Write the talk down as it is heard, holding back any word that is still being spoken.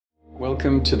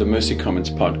Welcome to the Mercy Comments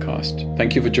podcast.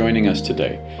 Thank you for joining us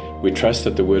today. We trust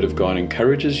that the Word of God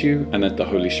encourages you and that the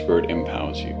Holy Spirit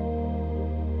empowers you.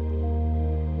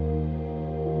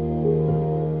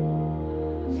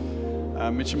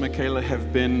 Mitch and Michaela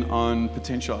have been on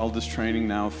potential elders training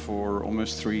now for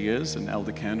almost 3 years in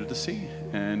elder candidacy.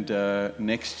 And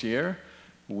next year,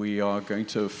 we are going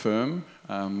to affirm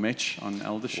Mitch on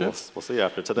eldership. We'll see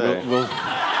after today.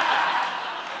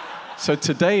 So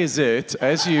today is it.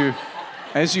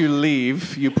 As you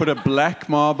leave, you put a black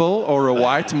marble or a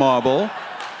white marble.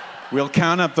 We'll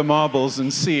count up the marbles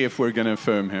and see if we're going to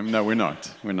affirm him. No, we're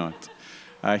not.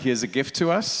 He is a gift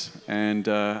to us, and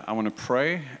I want to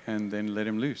pray and then let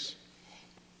him loose.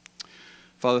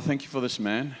 Father, thank you for this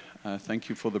man. Thank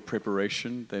you for the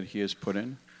preparation that he has put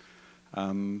in.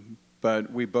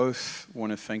 But we both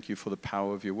want to thank you for the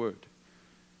power of your word.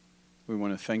 We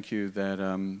want to thank you that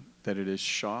it is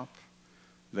sharp,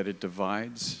 that it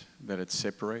divides, that it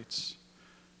separates.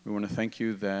 We want to thank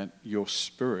you that your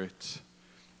Spirit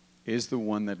is the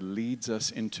one that leads us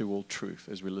into all truth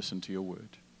as we listen to your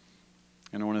word.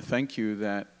 And I want to thank you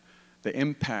that the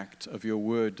impact of your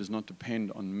word does not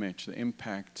depend on Mitch. The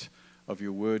impact of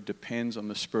your word depends on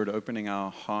the Spirit opening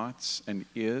our hearts and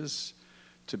ears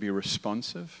to be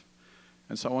responsive.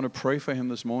 And so I want to pray for him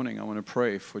this morning. I want to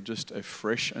pray for just a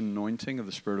fresh anointing of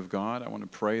the Spirit of God. I want to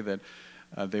pray that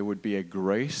there would be a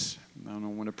grace. And I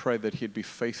want to pray that he'd be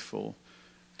faithful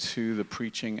to the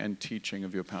preaching and teaching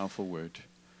of your powerful word.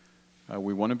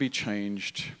 We want to be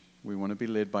changed. We want to be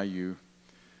led by you.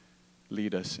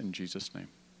 Lead us in Jesus' name.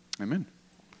 Amen.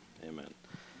 Amen.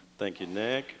 Thank you,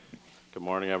 Nick. Good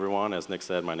morning, everyone. As Nick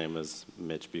said, my name is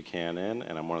Mitch Buchanan,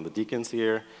 and I'm one of the deacons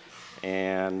here.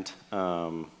 And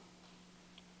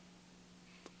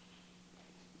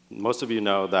most of you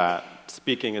know that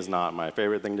speaking is not my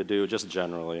favorite thing to do, just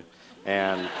generally.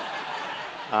 And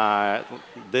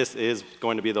this is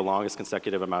going to be the longest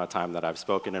consecutive amount of time that I've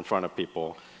spoken in front of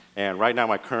people. And right now,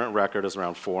 my current record is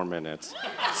around 4 minutes.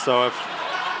 So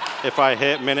if I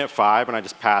hit minute 5 and I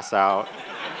just pass out,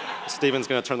 Steven's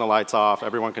going to turn the lights off.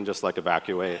 Everyone can just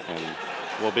evacuate, and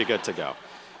we'll be good to go.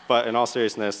 But in all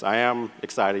seriousness, I am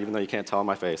excited, even though you can't tell on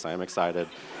my face. I am excited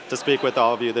to speak with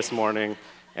all of you this morning.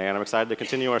 And I'm excited to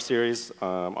continue our series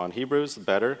on Hebrews,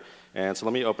 better. And so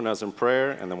let me open us in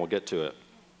prayer, and then we'll get to it.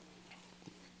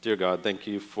 Dear God, thank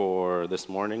you for this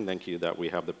morning. Thank you that we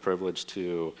have the privilege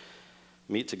to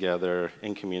meet together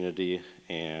in community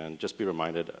and just be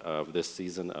reminded of this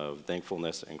season of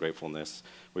thankfulness and gratefulness.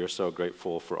 We are so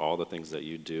grateful for all the things that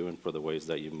you do and for the ways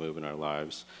that you move in our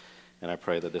lives. And I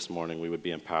pray that this morning we would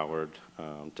be empowered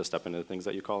to step into the things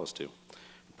that you call us to.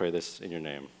 I pray this in your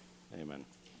name. Amen.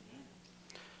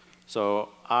 So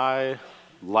I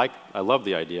love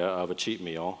the idea of a cheat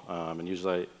meal, and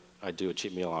usually I do a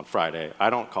cheat meal on Friday. I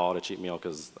don't call it a cheat meal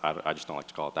because I just don't like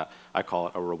to call it that. I call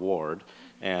it a reward,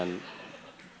 and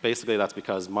basically that's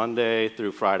because Monday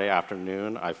through Friday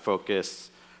afternoon I focus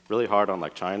really hard on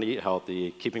trying to eat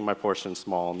healthy, keeping my portions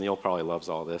small. Neil probably loves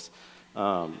all this,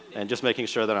 and just making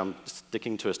sure that I'm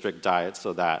sticking to a strict diet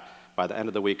so that by the end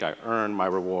of the week I earn my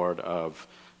reward of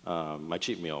my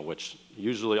cheat meal, which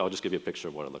usually I'll just give you a picture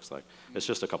of what it looks like. It's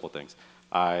just a couple things.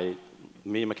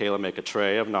 Me and Michaela make a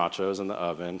tray of nachos in the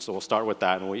oven, so we'll start with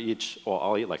that, and I'll eat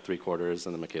 3/4,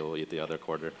 and then Michaela will eat the other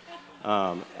quarter.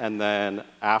 And then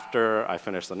after I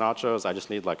finish the nachos, I just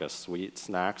need a sweet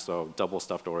snack, so double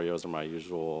stuffed Oreos are my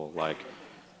usual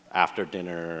after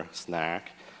dinner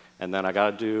snack. And then I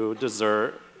gotta do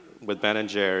dessert with Ben &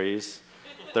 Jerry's.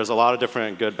 There's a lot of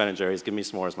different good Ben & Jerry's. Give Me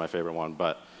S'more is my favorite one,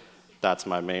 but that's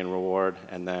my main reward.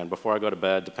 And then before I go to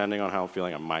bed, depending on how I'm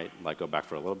feeling, I might go back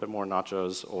for a little bit more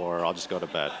nachos, or I'll just go to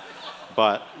bed.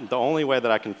 But the only way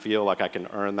that I can feel like I can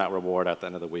earn that reward at the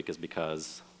end of the week is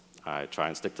because I try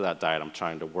and stick to that diet. I'm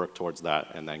trying to work towards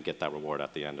that and then get that reward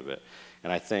at the end of it.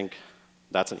 And I think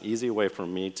that's an easy way for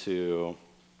me to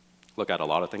look at a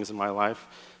lot of things in my life,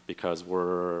 because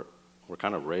we're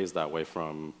kind of raised that way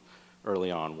from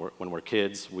early on. When we're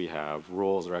kids, we have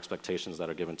rules or expectations that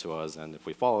are given to us, and if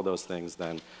we follow those things,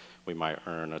 then we might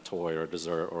earn a toy or a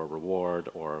dessert or a reward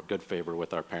or good favor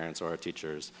with our parents or our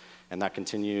teachers. And that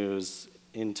continues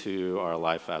into our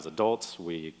life as adults.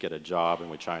 We get a job and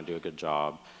we try and do a good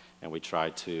job, and we try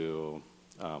to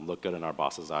look good in our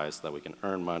boss's eyes so that we can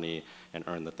earn money and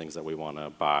earn the things that we want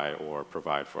to buy or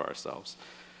provide for ourselves.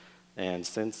 And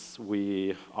since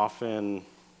we often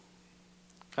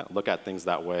kind of look at things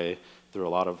that way through a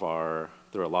lot of our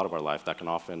life, that can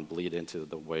often bleed into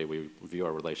the way we view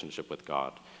our relationship with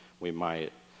God. We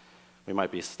might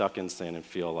be stuck in sin and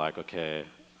feel like, okay,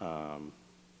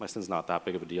 my sin's not that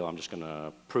big of a deal. I'm just going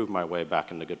to prove my way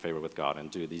back into good favor with God and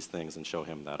do these things and show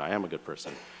him that I am a good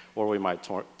person. Or we might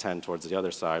tend towards the other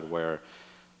side where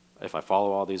if I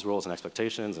follow all these rules and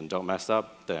expectations and don't mess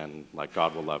up, then like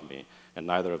God will love me. And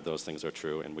neither of those things are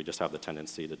true, and we just have the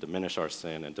tendency to diminish our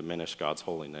sin and diminish God's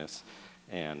holiness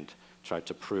and try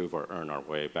to prove or earn our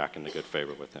way back into good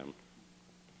favor with him.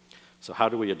 So how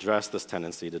do we address this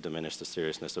tendency to diminish the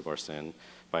seriousness of our sin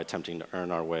by attempting to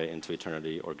earn our way into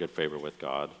eternity or good favor with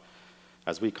God?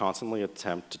 As we constantly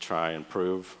attempt to try and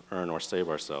prove, earn, or save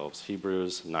ourselves,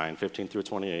 Hebrews 9:15 through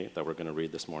 28, that we're going to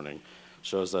read this morning,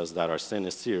 shows us that our sin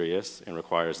is serious and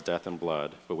requires death and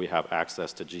blood, but we have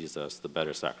access to Jesus, the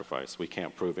better sacrifice. We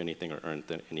can't prove anything or earn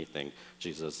anything.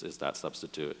 Jesus is that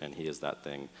substitute, and he is that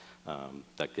thing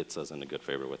that gets us into good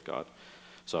favor with God.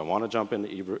 So I want to jump into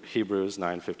Hebrews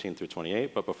 9:15 through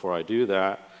 28, but before I do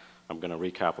that, I'm going to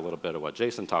recap a little bit of what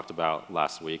Jason talked about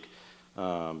last week.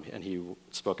 And he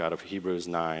spoke out of Hebrews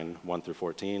 9:1 through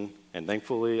 14. And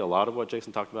thankfully, a lot of what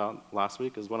Jason talked about last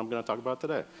week is what I'm going to talk about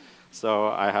today. So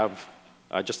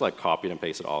I just like copied and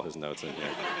pasted all his notes in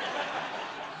here.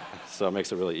 So it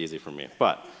makes it really easy for me.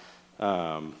 But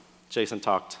Jason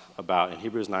talked about in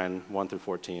Hebrews 9:1 through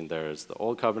 14, there's the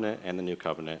Old Covenant and the New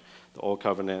Covenant. The Old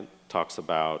Covenant talks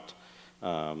about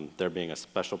there being a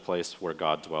special place where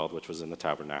God dwelled, which was in the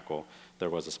tabernacle. There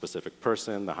was a specific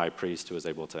person, the high priest, who was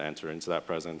able to enter into that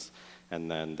presence. And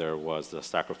then there was the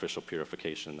sacrificial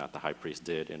purification that the high priest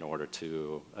did in order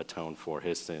to atone for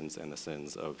his sins and the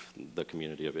sins of the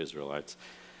community of Israelites.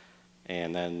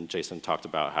 And then Jason talked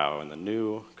about how in the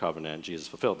New Covenant, Jesus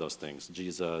fulfilled those things.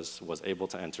 Jesus was able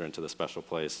to enter into the special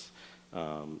place,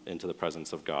 into the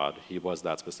presence of God. He was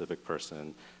that specific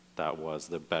person that was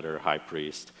the better high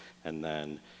priest, and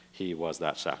then he was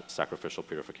that sacrificial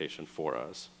purification for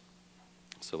us.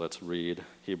 So let's read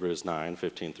Hebrews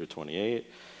 9:15 through 28.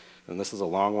 And this is a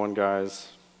long one, guys.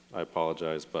 I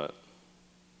apologize, but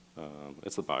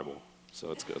it's the Bible,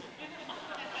 so it's good.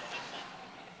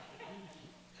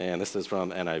 And this is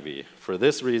from NIV. For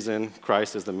this reason,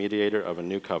 Christ is the mediator of a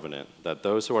new covenant, that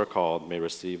those who are called may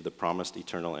receive the promised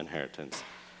eternal inheritance,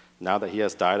 now that he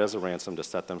has died as a ransom to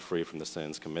set them free from the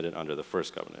sins committed under the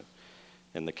first covenant.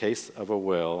 In the case of a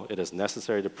will, it is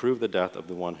necessary to prove the death of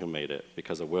the one who made it,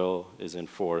 because a will is in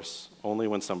force only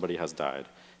when somebody has died.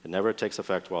 It never takes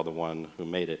effect while the one who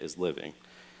made it is living.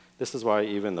 This is why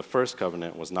even the first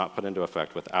covenant was not put into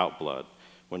effect without blood.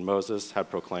 When Moses had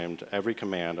proclaimed every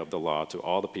command of the law to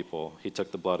all the people, he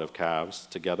took the blood of calves,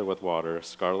 together with water,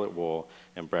 scarlet wool,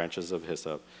 and branches of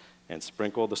hyssop, and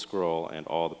sprinkled the scroll and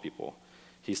all the people.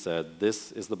 He said,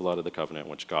 "This is the blood of the covenant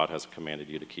which God has commanded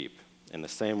you to keep." In the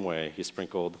same way, he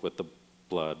sprinkled with the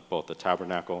blood both the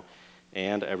tabernacle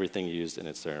and everything used in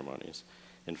its ceremonies.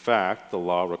 In fact, the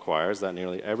law requires that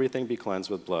nearly everything be cleansed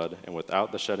with blood, and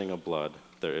without the shedding of blood,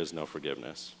 there is no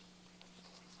forgiveness.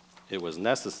 It was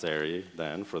necessary,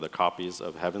 then, for the copies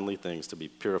of heavenly things to be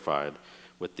purified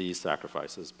with these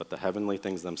sacrifices, but the heavenly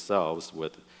things themselves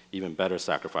with even better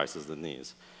sacrifices than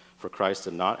these. For Christ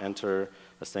did not enter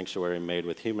a sanctuary made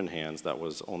with human hands that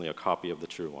was only a copy of the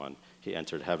true one. He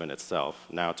entered heaven itself,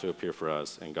 now to appear for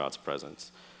us in God's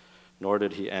presence. Nor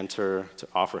did he enter to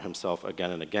offer himself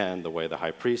again and again the way the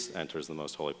high priest enters the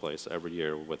most holy place every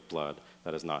year with blood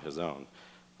that is not his own.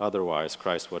 Otherwise,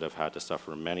 Christ would have had to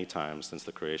suffer many times since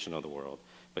the creation of the world.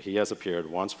 But he has appeared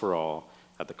once for all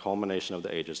at the culmination of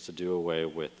the ages to do away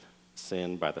with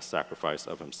sin by the sacrifice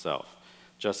of himself.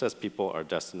 Just as people are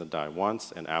destined to die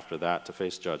once and after that to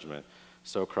face judgment,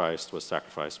 so Christ was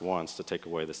sacrificed once to take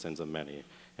away the sins of many.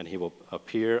 And he will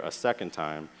appear a second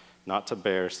time, not to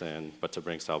bear sin, but to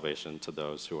bring salvation to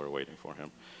those who are waiting for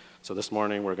him. So this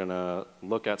morning, we're going to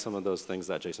look at some of those things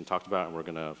that Jason talked about, and we're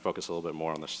going to focus a little bit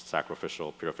more on the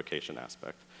sacrificial purification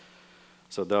aspect.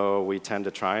 So though we tend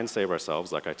to try and save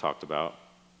ourselves, like I talked about,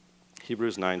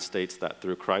 Hebrews 9 states that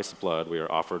through Christ's blood, we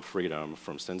are offered freedom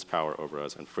from sin's power over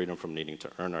us and freedom from needing to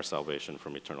earn our salvation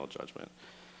from eternal judgment.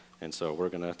 And so we're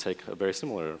going to take a very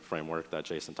similar framework that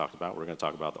Jason talked about. We're going to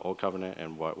talk about the Old Covenant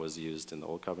and what was used in the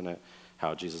Old Covenant,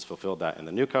 how Jesus fulfilled that in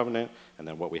the New Covenant, and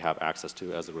then what we have access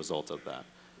to as a result of that.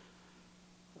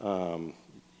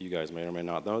 You guys may or may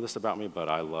not know this about me, but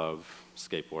I love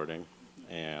skateboarding,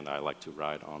 and I like to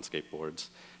ride on skateboards.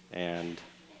 And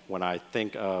when I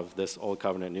think of this Old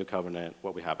Covenant, New Covenant,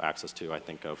 what we have access to, I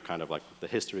think of kind of like the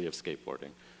history of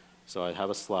skateboarding. So I have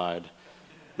a slide.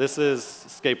 This is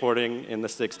skateboarding in the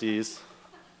 60s.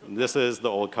 This is the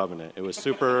Old Covenant. It was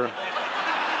super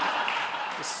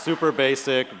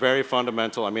basic, very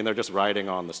fundamental. I mean, they're just riding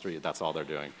on the street. That's all they're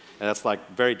doing. And that's like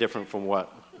very different from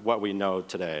what we know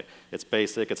today. It's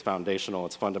basic, it's foundational,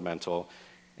 it's fundamental.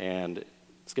 And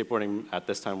skateboarding at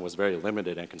this time was very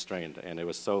limited and constrained, and it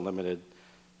was so limited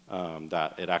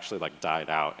that it actually died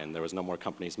out, and there was no more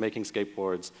companies making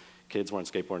skateboards. Kids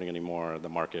weren't skateboarding anymore. The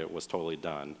market was totally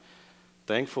done.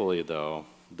 Thankfully, though,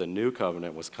 the new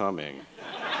covenant was coming.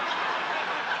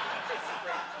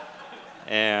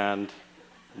 And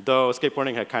though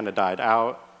skateboarding had kind of died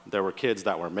out, there were kids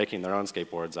that were making their own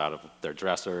skateboards out of their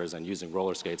dressers and using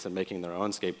roller skates and making their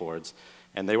own skateboards.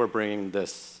 And they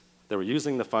were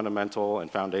using the fundamental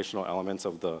and foundational elements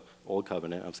of the old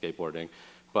covenant of skateboarding,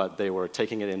 but they were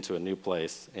taking it into a new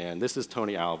place. And this is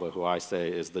Tony Alva, who I say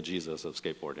is the Jesus of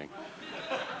skateboarding.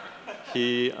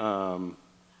 He, in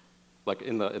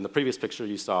the previous picture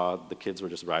you saw, the kids were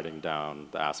just riding down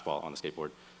the asphalt on the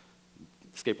skateboard.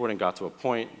 Skateboarding got to a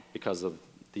point because of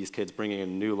these kids bringing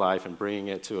in new life and bringing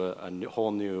it to a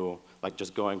whole new,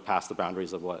 just going past the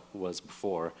boundaries of what was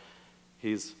before.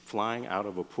 He's flying out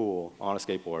of a pool on a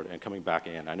skateboard and coming back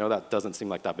in. I know that doesn't seem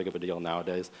like that big of a deal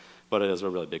nowadays, but it is a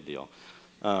really big deal,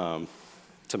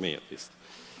 to me at least.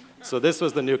 So this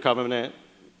was the new covenant.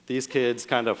 These kids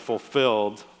kind of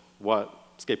fulfilled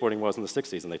what skateboarding was in the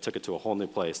 60s, and they took it to a whole new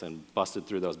place and busted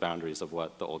through those boundaries of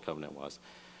what the old covenant was.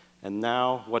 And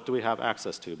now, what do we have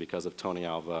access to because of Tony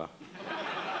Alva?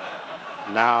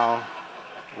 Now,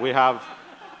 we have,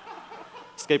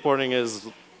 skateboarding is,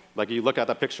 you look at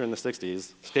that picture in the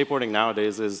 60s, skateboarding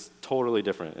nowadays is totally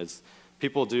different.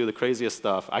 People do the craziest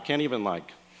stuff. I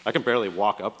can barely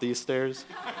walk up these stairs.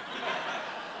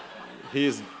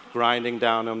 He's grinding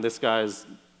down them. This guy's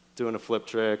doing a flip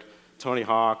trick. Tony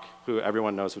Hawk, who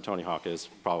everyone knows who Tony Hawk is,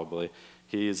 probably,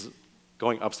 he's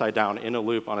going upside down in a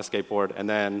loop on a skateboard. And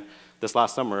then this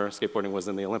last summer, skateboarding was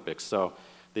in the Olympics. So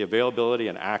the availability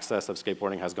and access of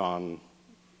skateboarding has gone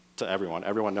to everyone.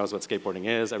 Everyone knows what skateboarding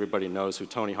is. Everybody knows who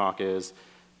Tony Hawk is.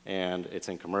 And it's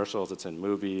in commercials, it's in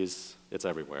movies, it's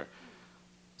everywhere.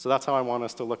 So that's how I want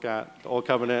us to look at the Old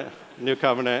Covenant, New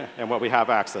Covenant, and what we have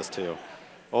access to.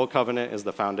 Old Covenant is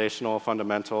the foundational,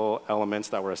 fundamental elements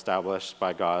that were established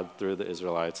by God through the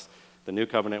Israelites. The New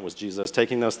Covenant was Jesus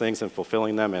taking those things and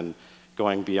fulfilling them and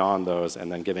going beyond those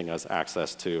and then giving us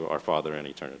access to our Father in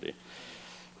eternity.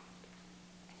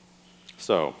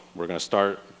 So we're going to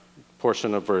start a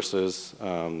portion of verses,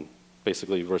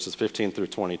 basically verses 15 through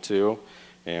 22,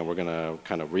 and we're going to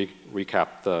kind of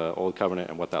recap the Old Covenant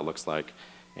and what that looks like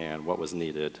and what was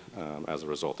needed as a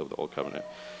result of the Old Covenant.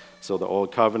 So the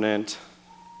Old Covenant,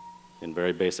 in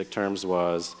very basic terms,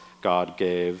 was God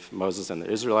gave Moses and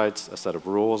the Israelites a set of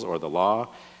rules or the law,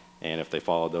 and if they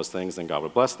followed those things, then God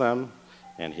would bless them,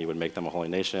 and he would make them a holy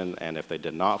nation, and if they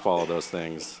did not follow those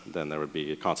things, then there would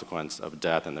be a consequence of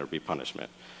death and there would be punishment.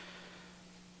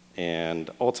 And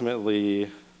ultimately,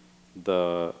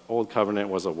 the Old Covenant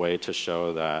was a way to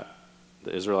show that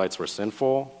the Israelites were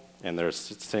sinful, and their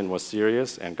sin was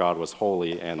serious, and God was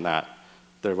holy, and that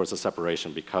there was a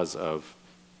separation because of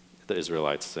the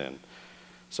Israelites' sin.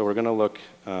 So we're going to look,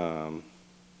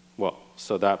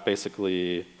 so that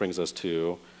basically brings us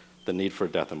to the need for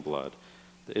death and blood.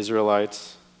 The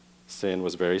Israelites' sin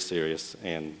was very serious,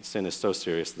 and sin is so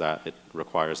serious that it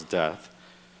requires death.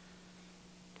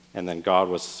 And then God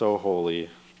was so holy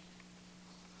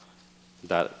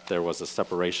that there was a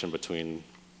separation between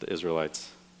the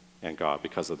Israelites and God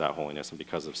because of that holiness and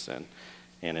because of sin.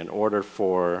 And in order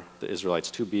for the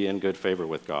Israelites to be in good favor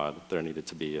with God, there needed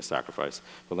to be a sacrifice.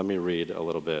 But let me read a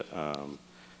little bit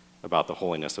about the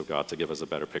holiness of God to give us a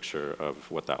better picture of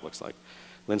what that looks like.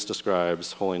 Lynch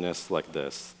describes holiness like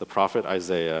this. The prophet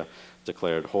Isaiah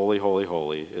declared, "Holy, holy,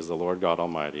 holy is the Lord God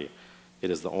Almighty." It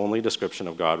is the only description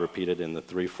of God repeated in the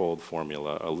threefold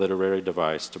formula, a literary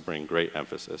device to bring great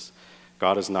emphasis.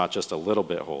 God is not just a little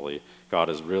bit holy. God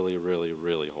is really, really,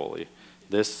 really holy.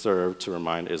 This served to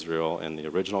remind Israel in the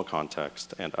original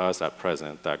context and us at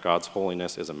present that God's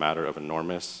holiness is a matter of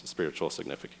enormous spiritual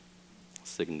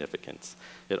significance.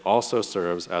 It also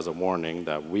serves as a warning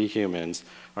that we humans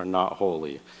are not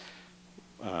holy.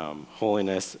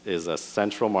 Holiness is a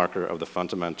central marker of the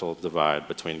fundamental divide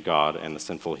between God and the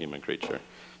sinful human creature.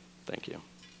 Thank you.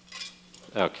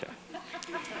 Okay.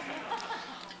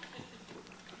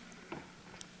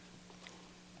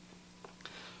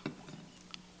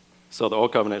 So the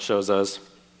Old Covenant shows us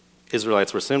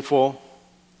Israelites were sinful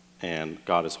and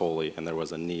God is holy, and there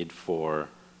was a need for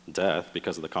death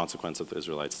because of the consequence of the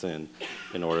Israelites' sin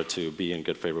in order to be in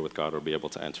good favor with God or be able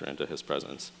to enter into his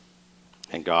presence.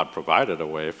 And God provided a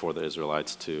way for the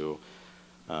Israelites to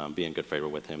be in good favor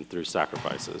with him through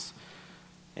sacrifices.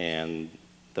 And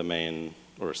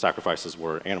sacrifices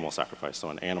were animal sacrifice. So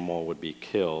an animal would be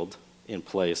killed in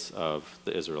place of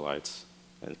the Israelites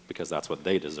because that's what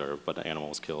they deserve, but an animal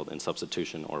was killed in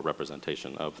substitution or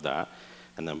representation of that.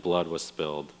 and then blood was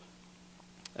spilled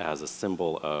as a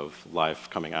symbol of life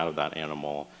coming out of that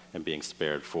animal and being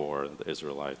spared for the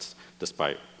Israelites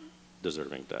despite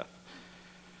deserving death.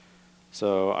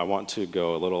 So I want to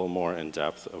go a little more in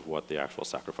depth of what the actual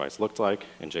sacrifice looked like,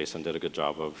 and Jason did a good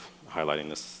job of highlighting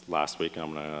this last week, and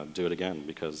I'm going to do it again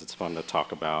because it's fun to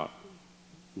talk about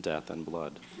death and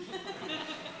blood.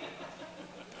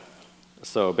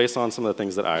 So based on some of the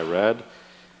things that I read,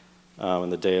 in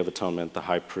the Day of Atonement, the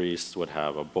high priest would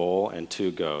have a bull and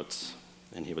 2 goats,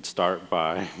 and he would start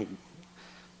by,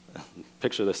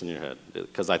 picture this in your head,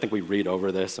 because I think we read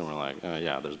over this and we're like,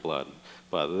 yeah, there's blood,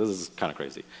 but this is kind of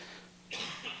crazy.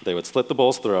 They would slit the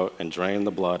bull's throat and drain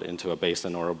the blood into a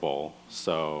basin or a bowl.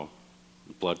 So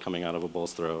blood coming out of a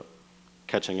bull's throat,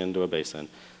 catching into a basin.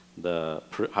 The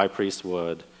high priest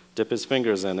would dip his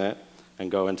fingers in it and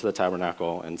go into the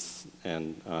tabernacle and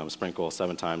sprinkle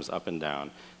 7 times up and down.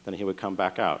 Then he would come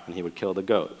back out and he would kill the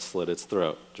goat, slit its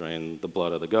throat, drain the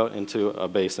blood of the goat into a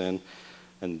basin,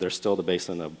 and there's still the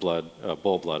basin of blood,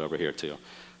 bull blood over here too.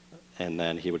 And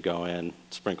then he would go in,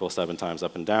 sprinkle 7 times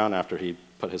up and down after he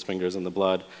put his fingers in the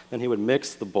blood. Then he would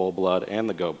mix the bull blood and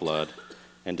the goat blood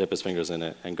and dip his fingers in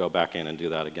it and go back in and do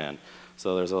that again.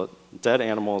 So there's dead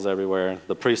animals everywhere.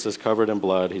 The priest is covered in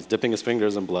blood. He's dipping his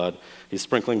fingers in blood. He's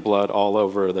sprinkling blood all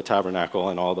over the tabernacle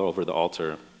and all over the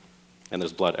altar. And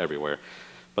there's blood everywhere.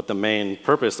 But the main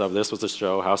purpose of this was to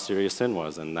show how serious sin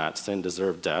was and that sin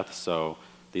deserved death. So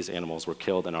these animals were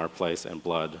killed in our place and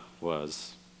blood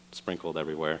was sprinkled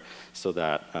everywhere so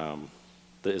that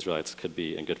the Israelites could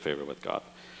be in good favor with God.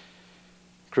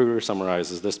 Kruger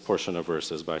summarizes this portion of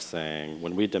verses by saying,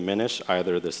 when we diminish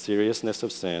either the seriousness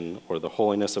of sin or the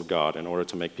holiness of God in order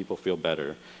to make people feel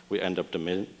better, we end up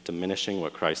diminishing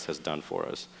what Christ has done for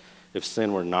us. If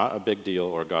sin were not a big deal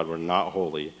or God were not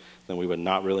holy, then we would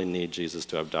not really need Jesus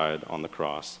to have died on the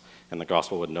cross, and the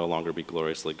gospel would no longer be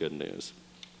gloriously good news.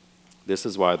 This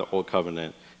is why the Old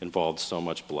Covenant involved so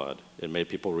much blood. It made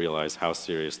people realize how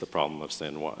serious the problem of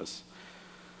sin was.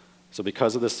 So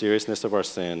because of the seriousness of our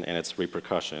sin and its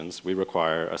repercussions, we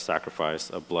require a sacrifice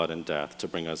of blood and death to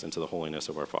bring us into the holiness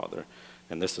of our Father.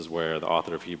 And this is where the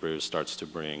author of Hebrews starts to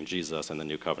bring Jesus and the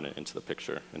New Covenant into the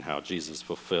picture and how Jesus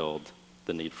fulfilled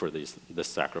the need for this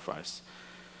sacrifice.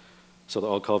 So the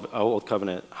Old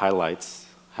Covenant highlights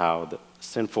how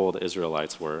sinful the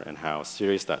Israelites were and how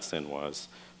serious that sin was,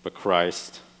 but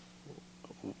Christ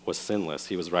was sinless.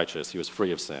 He was righteous. He was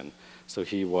free of sin. So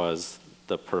he was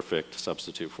the perfect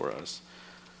substitute for us.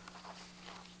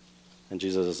 And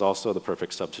Jesus is also the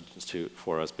perfect substitute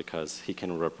for us because he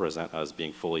can represent us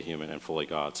being fully human and fully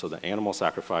God. So the animal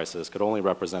sacrifices could only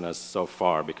represent us so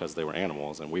far because they were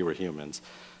animals and we were humans.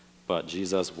 But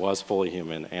Jesus was fully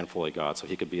human and fully God, so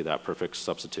he could be that perfect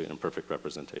substitute and perfect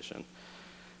representation.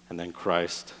 And then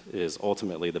Christ is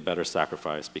ultimately the better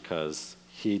sacrifice because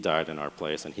he died in our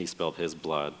place and he spilled his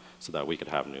blood so that we could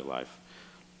have new life.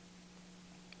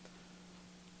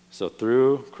 So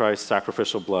through Christ's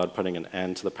sacrificial blood putting an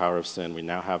end to the power of sin, we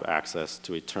now have access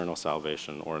to eternal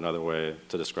salvation, or another way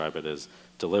to describe it is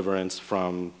deliverance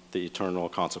from the eternal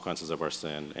consequences of our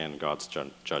sin and God's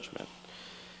judgment.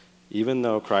 Even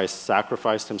though Christ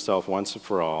sacrificed himself once and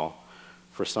for all,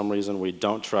 for some reason we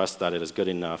don't trust that it is good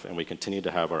enough, and we continue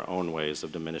to have our own ways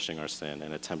of diminishing our sin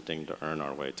and attempting to earn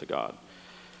our way to God.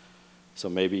 So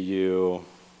maybe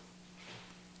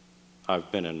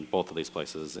I've been in both of these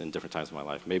places in different times of my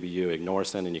life. Maybe you ignore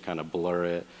sin and you kind of blur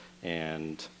it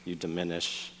and you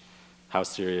diminish how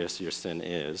serious your sin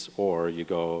is, or you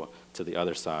go to the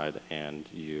other side and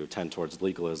you tend towards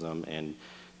legalism and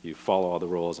you follow all the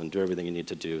rules and do everything you need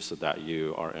to do so that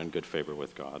you are in good favor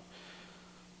with God.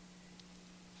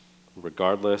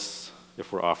 Regardless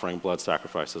if we're offering blood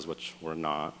sacrifices, which we're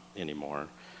not anymore,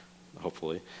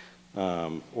 hopefully,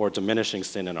 or diminishing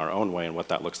sin in our own way and what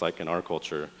that looks like in our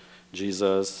culture,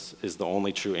 Jesus is the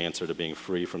only true answer to being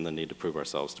free from the need to prove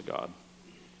ourselves to God.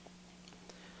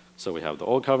 So we have the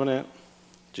Old Covenant,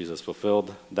 Jesus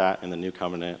fulfilled that in the New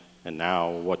Covenant, and now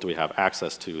what do we have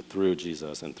access to through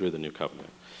Jesus and through the New Covenant?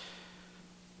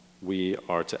 We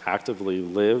are to actively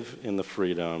live in the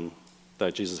freedom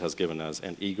that Jesus has given us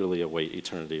and eagerly await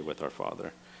eternity with our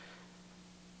Father.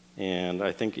 And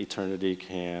I think eternity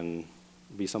can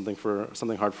be something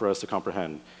hard for us to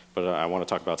comprehend, but I want to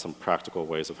talk about some practical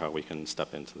ways of how we can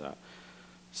step into that.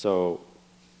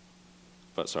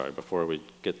 Before we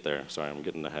get there, I'm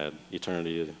getting ahead.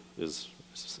 Eternity is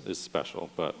special,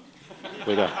 but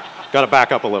we got to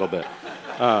back up a little bit.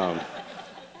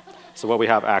 So what we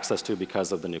have access to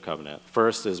because of the New Covenant.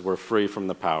 First is we're free from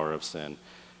the power of sin.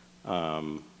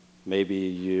 Maybe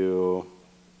you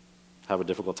have a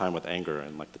difficult time with anger,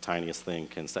 and like the tiniest thing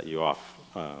can set you off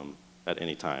at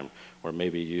any time. Or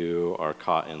maybe you are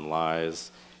caught in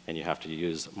lies and you have to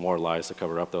use more lies to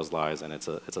cover up those lies, and it's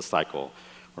a cycle.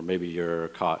 Or maybe you're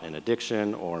caught in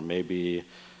addiction, or maybe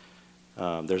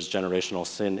there's generational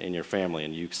sin in your family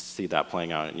and you see that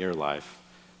playing out in your life.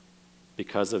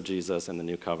 Because of Jesus and the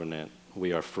new covenant,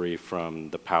 we are free from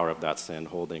the power of that sin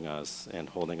holding us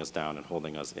down and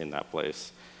holding us in that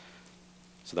place.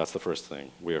 So that's the first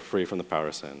thing. We are free from the power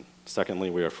of sin. Secondly,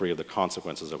 we are free of the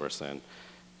consequences of our sin.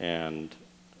 And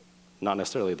not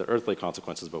necessarily the earthly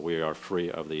consequences, but we are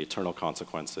free of the eternal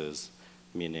consequences,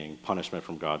 meaning punishment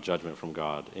from God, judgment from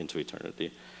God into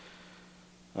eternity.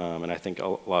 And I think a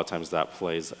lot of times that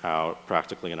plays out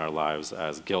practically in our lives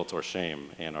as guilt or shame,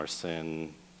 and our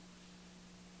sin,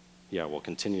 will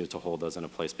continue to hold us in a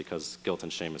place because guilt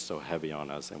and shame is so heavy on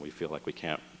us, and we feel like we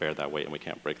can't bear that weight and we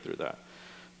can't break through that.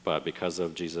 But because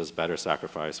of Jesus' better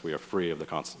sacrifice, we are free of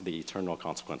the eternal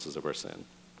consequences of our sin.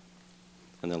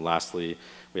 And then lastly,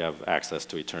 we have access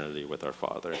to eternity with our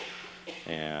Father.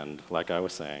 And like I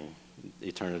was saying,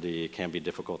 eternity can be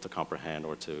difficult to comprehend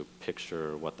or to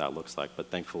picture what that looks like.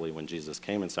 But thankfully, when Jesus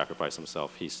came and sacrificed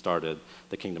himself, he started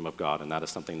the kingdom of God, and that is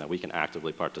something that we can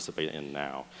actively participate in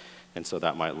now. And so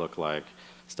that might look like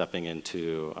stepping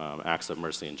into acts of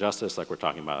mercy and justice, like we're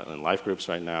talking about in life groups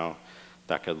right now.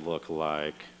 That could look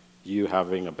like you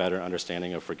having a better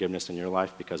understanding of forgiveness in your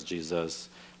life because Jesus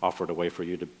offered a way for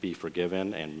you to be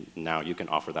forgiven, and now you can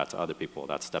offer that to other people.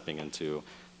 That's stepping into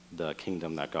the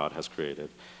kingdom that God has created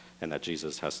and that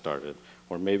Jesus has started.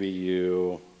 Or maybe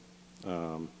you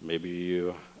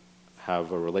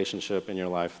have a relationship in your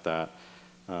life that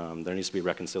there needs to be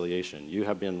reconciliation. You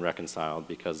have been reconciled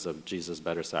because of Jesus'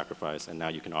 better sacrifice, and now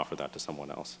you can offer that to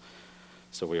someone else.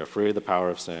 So we are free of the power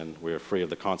of sin, we are free of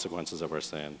the consequences of our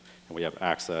sin, and we have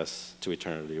access to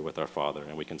eternity with our Father,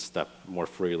 and we can step more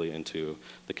freely into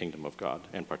the kingdom of God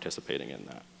and participating in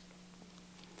that.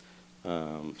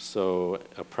 So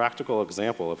a practical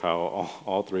example of how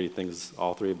all three of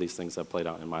these things have played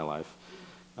out in my life.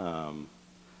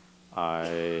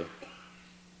 I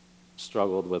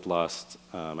struggled with lust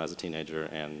as a teenager,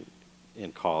 and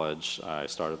in college I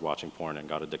started watching porn and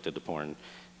got addicted to porn,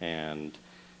 and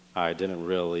I didn't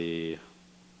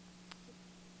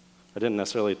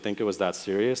necessarily think it was that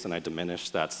serious, and I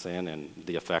diminished that sin and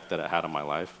the effect that it had on my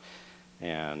life.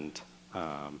 And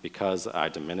because I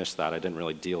diminished that, I didn't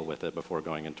really deal with it before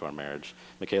going into our marriage.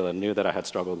 Michaela knew that I had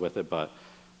struggled with it, but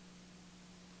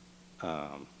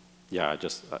I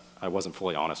wasn't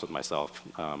fully honest with myself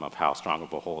of how strong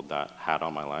of a hold that had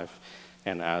on my life.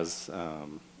 And as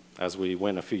we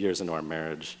went a few years into our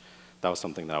marriage, that was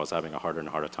something that I was having a harder and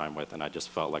harder time with, and I just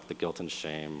felt like the guilt and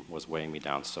shame was weighing me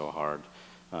down so hard.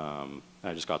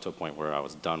 I just got to a point where I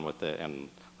was done with it, and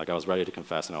like I was ready to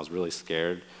confess, and I was really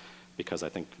scared because I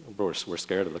think we're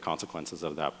scared of the consequences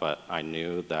of that. But I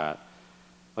knew that,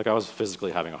 like, I was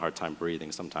physically having a hard time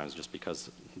breathing sometimes just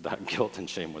because that guilt and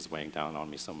shame was weighing down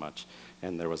on me so much.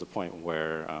 And there was a point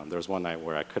where there was one night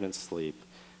where I couldn't sleep,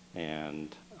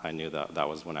 and I knew that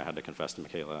was when I had to confess to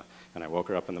Michaela. And I woke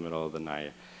her up in the middle of the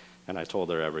night, and I told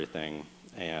her everything.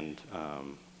 And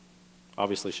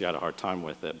obviously she had a hard time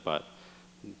with it, but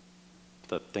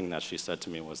the thing that she said to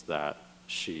me was that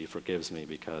she forgives me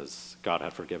because God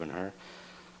had forgiven her.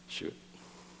 Shoot.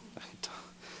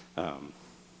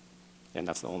 And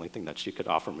that's the only thing that she could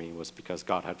offer me, was because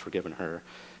God had forgiven her,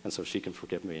 and so she can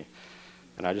forgive me.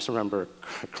 And I just remember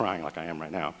crying like I am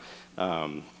right now,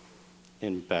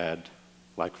 in bed,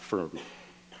 like for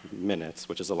minutes,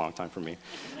 which is a long time for me.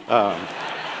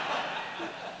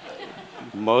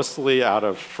 Mostly out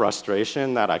of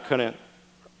frustration that I couldn't,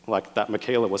 like, that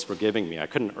Michaela was forgiving me. I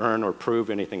couldn't earn or prove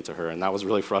anything to her, and that was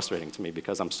really frustrating to me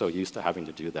because I'm so used to having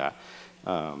to do that.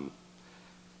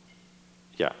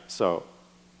 So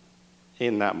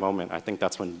in that moment, I think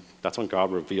that's when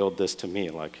God revealed this to me.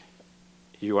 Like,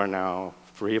 you are now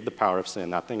free of the power of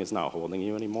sin. That thing is not holding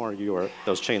you anymore.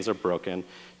 Those chains are broken.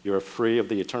 You're free of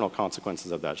the eternal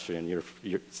consequences of that sin.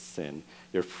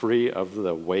 You're free of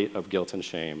the weight of guilt and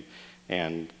shame.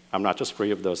 And I'm not just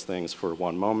free of those things for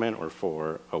one moment or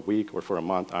for a week or for a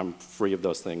month. I'm free of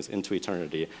those things into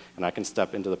eternity. And I can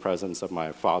step into the presence of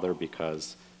my Father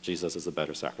because Jesus is a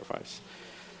better sacrifice.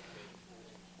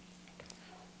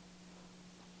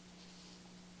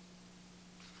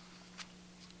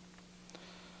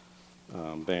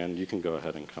 Band, you can go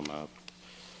ahead and come up.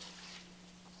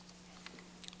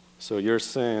 So your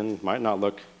sin might not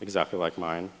look exactly like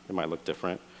mine. It might look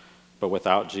different. But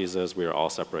without Jesus, we are all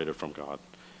separated from God.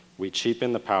 We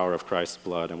cheapen the power of Christ's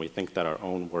blood, and we think that our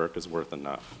own work is worth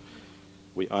enough.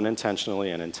 We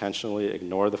unintentionally and intentionally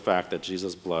ignore the fact that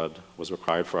Jesus' blood was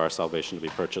required for our salvation to be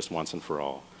purchased once and for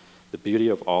all. The beauty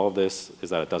of all of this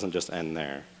is that it doesn't just end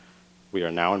there. We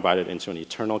are now invited into an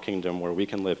eternal kingdom where we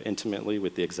can live intimately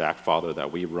with the exact Father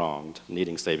that we wronged,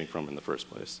 needing saving from in the first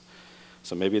place.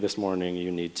 So maybe this morning you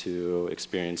need to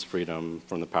experience freedom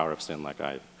from the power of sin like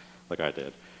I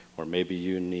did. Or maybe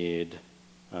you need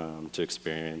to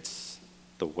experience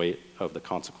the weight of the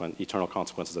eternal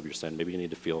consequences of your sin. Maybe you need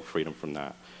to feel freedom from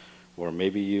that. Or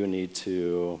maybe you need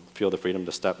to feel the freedom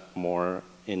to step more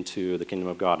into the kingdom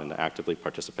of God and to actively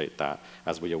participate that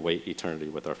as we await eternity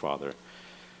with our Father.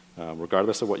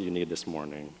 Regardless of what you need this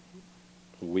morning,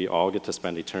 we all get to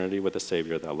spend eternity with a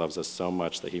Savior that loves us so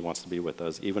much that he wants to be with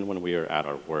us even when we are at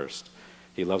our worst.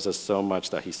 He loves us so much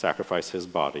that he sacrificed his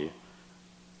body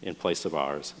in place of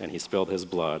ours, and he spilled his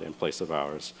blood in place of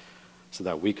ours so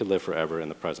that we could live forever in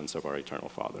the presence of our eternal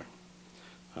Father.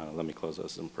 Let me close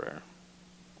this in prayer.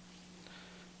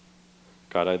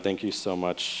 God, I thank you so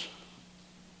much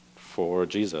for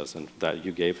Jesus and that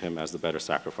you gave him as the better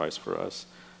sacrifice for us.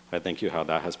 I thank you how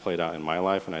that has played out in my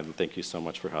life, and I thank you so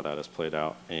much for how that has played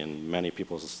out in many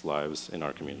people's lives in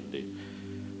our community.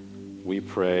 We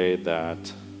pray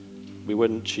that we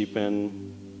wouldn't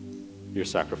cheapen your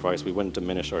sacrifice, we wouldn't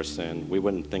diminish our sin, we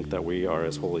wouldn't think that we are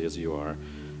as holy as you are.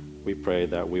 We pray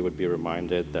that we would be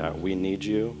reminded that we need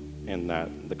you and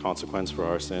that the consequence for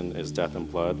our sin is death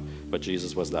and blood, but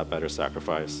Jesus was that better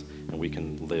sacrifice, and we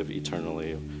can live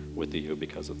eternally with you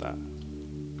because of that.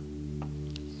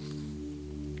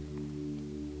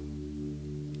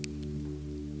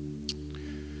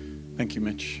 Thank you,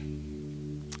 Mitch.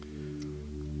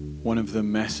 One of the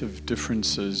massive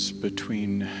differences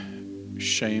between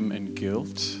shame and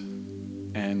guilt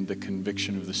and the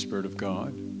conviction of the Spirit of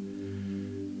God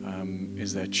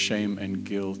is that shame and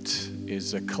guilt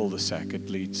is a cul-de-sac. It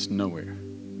leads nowhere.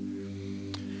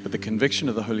 But the conviction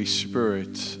of the Holy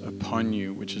Spirit upon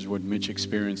you, which is what Mitch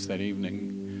experienced that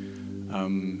evening,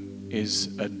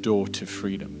 is a door to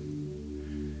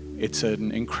freedom. It's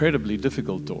an incredibly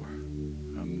difficult door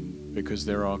because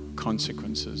there are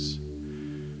consequences.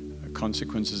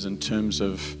 Consequences in terms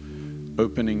of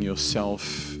opening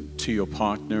yourself to your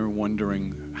partner,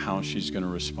 wondering how she's going to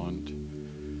respond.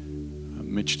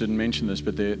 Mitch didn't mention this,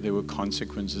 but there were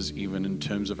consequences even in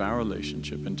terms of our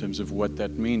relationship, in terms of what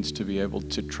that means to be able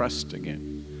to trust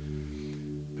again.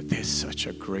 But there's such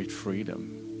a great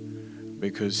freedom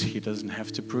because he doesn't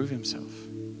have to prove himself.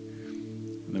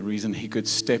 And the reason he could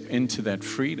step into that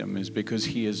freedom is because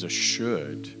he is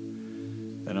assured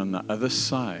that on the other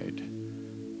side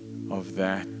of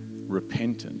that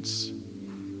repentance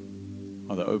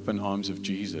are the open arms of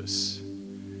Jesus,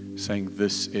 saying,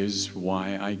 this is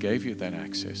why I gave you that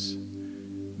access.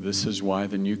 This is why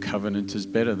the new covenant is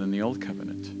better than the old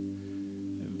covenant.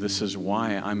 This is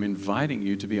why I'm inviting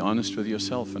you to be honest with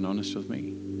yourself and honest with me.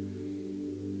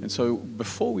 And so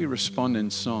before we respond in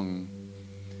song,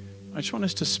 I just want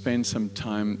us to spend some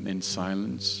time in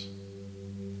silence.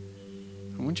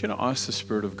 I want you to ask the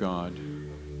Spirit of God,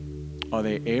 are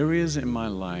there areas in my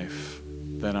life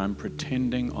that I'm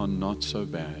pretending are not so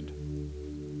bad?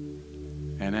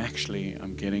 And actually,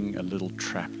 I'm getting a little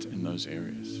trapped in those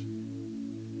areas.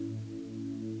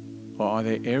 Or are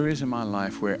there areas in my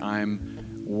life where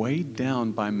I'm weighed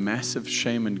down by massive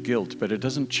shame and guilt, but it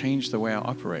doesn't change the way I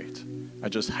operate? I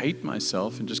just hate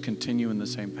myself and just continue in the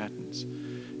same patterns.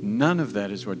 None of that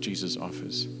is what Jesus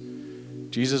offers.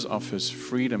 Jesus offers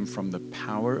freedom from the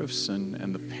power of sin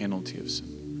and the penalty of sin.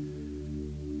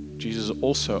 Jesus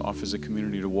also offers a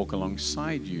community to walk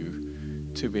alongside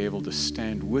you, to be able to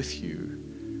stand with you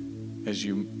as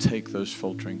you take those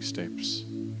filtering steps.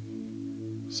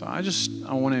 So I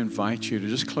want to invite you to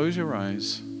just close your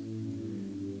eyes.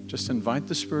 Just invite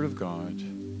the Spirit of God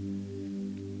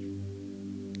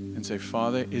and say,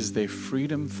 Father, is there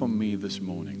freedom for me this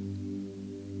morning?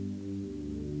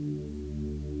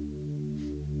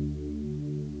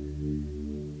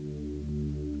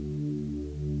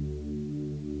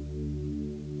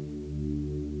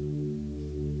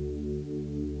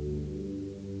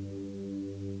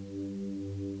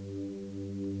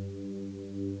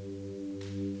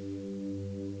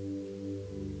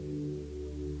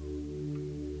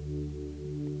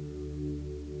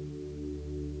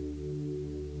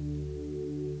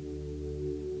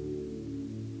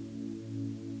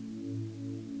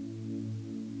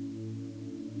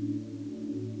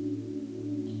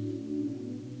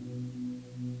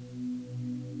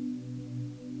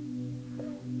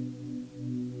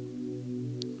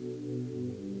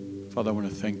 Father, I want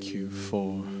to thank you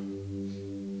for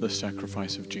the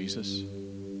sacrifice of Jesus.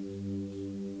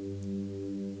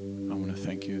 I want to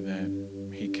thank you that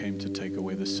he came to take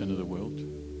away the sin of the world.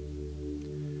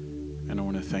 And I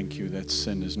want to thank you that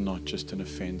sin is not just an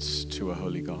offense to a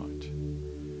holy God,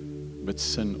 but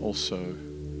sin also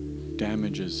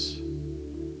damages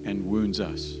and wounds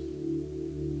us.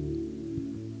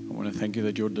 I want to thank you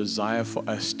that your desire for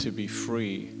us to be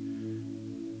free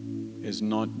is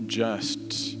not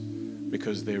just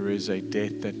because there is a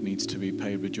debt that needs to be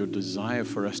paid, but your desire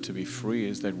for us to be free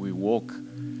is that we walk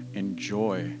in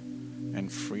joy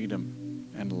and freedom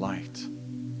and light.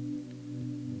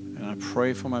 And I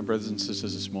pray for my brothers and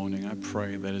sisters this morning. I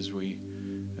pray that as we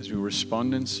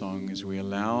respond in song, as we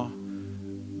allow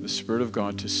the Spirit of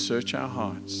God to search our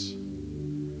hearts,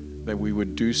 that we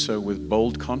would do so with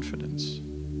bold confidence.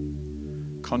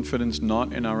 Confidence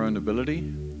not in our own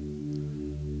ability,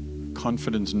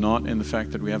 confidence not in the fact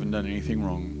that we haven't done anything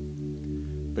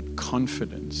wrong, but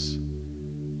confidence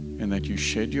in that you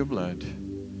shed your blood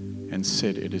and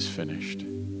said it is finished.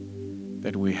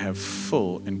 That we have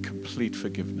full and complete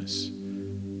forgiveness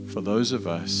for those of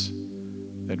us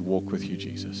that walk with you,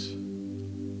 Jesus.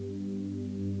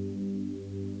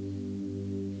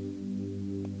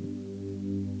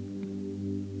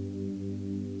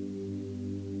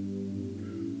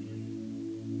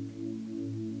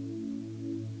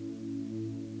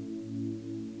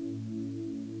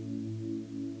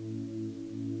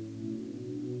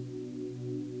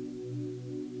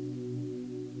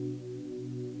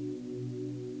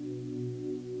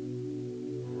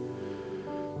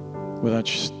 Without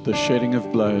the shedding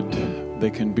of blood,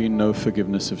 there can be no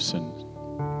forgiveness of sin.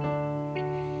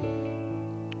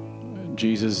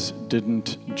 Jesus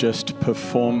didn't just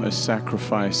perform a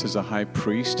sacrifice as a high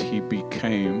priest, he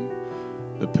became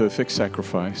the perfect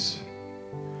sacrifice.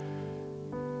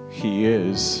 He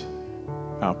is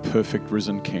our perfect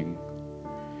risen King.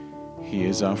 He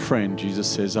is our friend. Jesus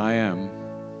says, I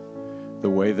am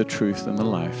the way, the truth, and the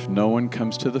life. No one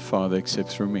comes to the Father except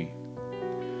through me.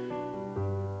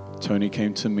 Tony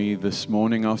came to me this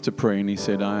morning after praying. He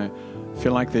said, I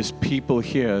feel like there's people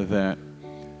here that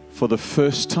for the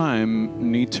first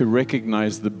time need to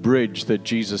recognize the bridge that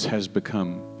Jesus has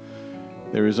become.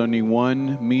 There is only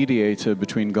one mediator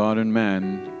between God and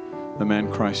man, the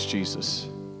man Christ Jesus.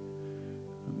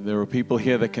 There are people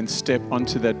here that can step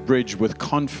onto that bridge with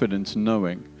confidence,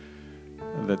 knowing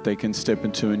that they can step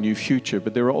into a new future.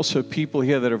 But there are also people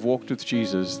here that have walked with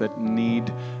Jesus that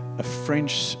need a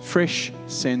fresh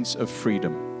sense of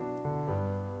freedom.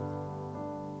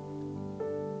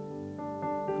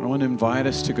 I want to invite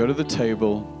us to go to the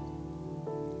table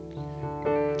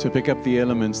to pick up the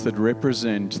elements that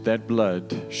represent that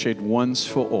blood shed once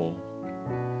for all,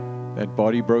 that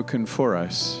body broken for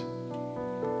us.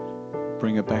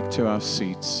 Bring it back to our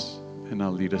seats, and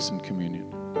I'll lead us in communion.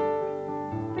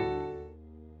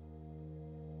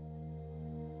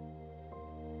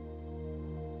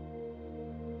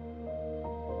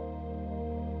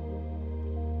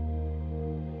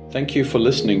 Thank you for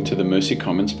listening to the Mercy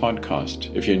Commons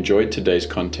podcast. If you enjoyed today's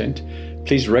content,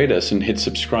 please rate us and hit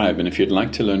subscribe. And if you'd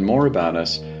like to learn more about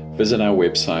us, visit our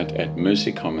website at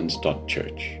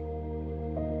mercycommons.church.